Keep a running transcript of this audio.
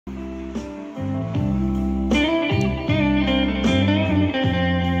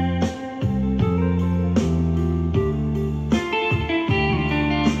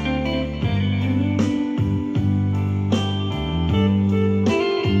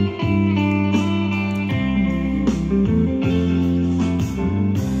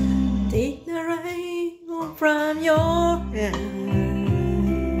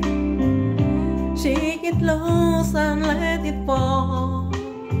loose and let it fall,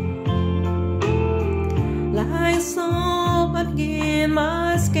 like soap against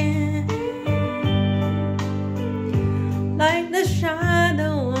my skin, like the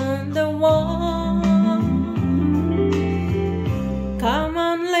shadow on the wall. Come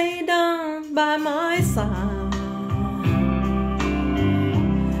and lay down by my side,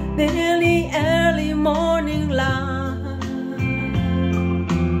 early morning light.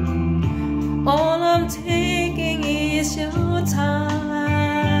 All I'm taking is your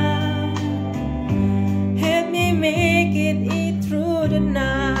time. Help me make it through the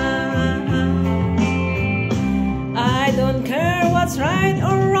night. I don't care what's right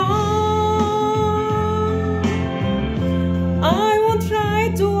or wrong. I won't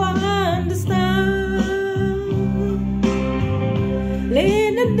try to understand.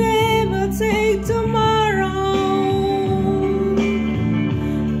 Let the devil take tomorrow.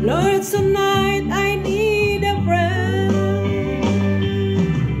 Lord, tonight I need a breath.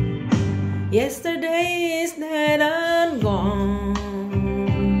 Yesterday is dead and gone,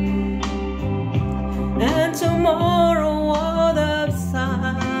 and tomorrow all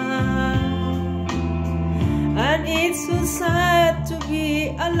upside. And it's so sad to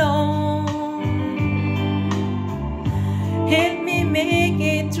be alone. Help me make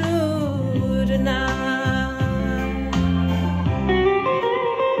it through the night.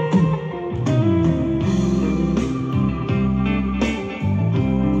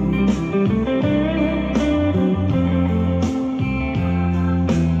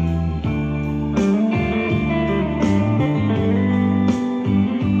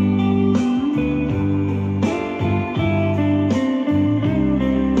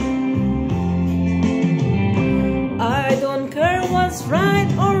 I don't care what's right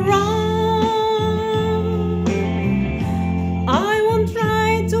or wrong. I won't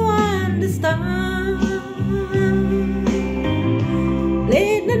try to understand.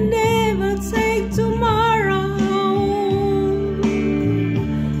 Let the devil take tomorrow.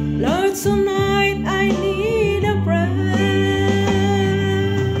 Lord, tonight I need a breath.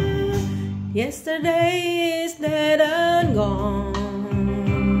 Yesterday is dead and gone,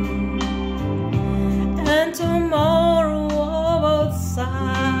 and tomorrow outside.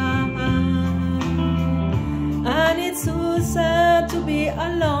 And it's so sad to be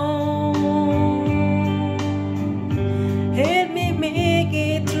alone. Help me make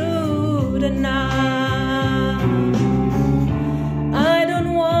it through the night. I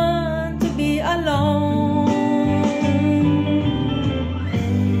don't want to be alone.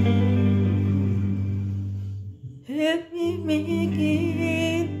 Help me make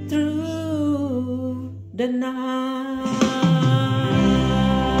it through the night.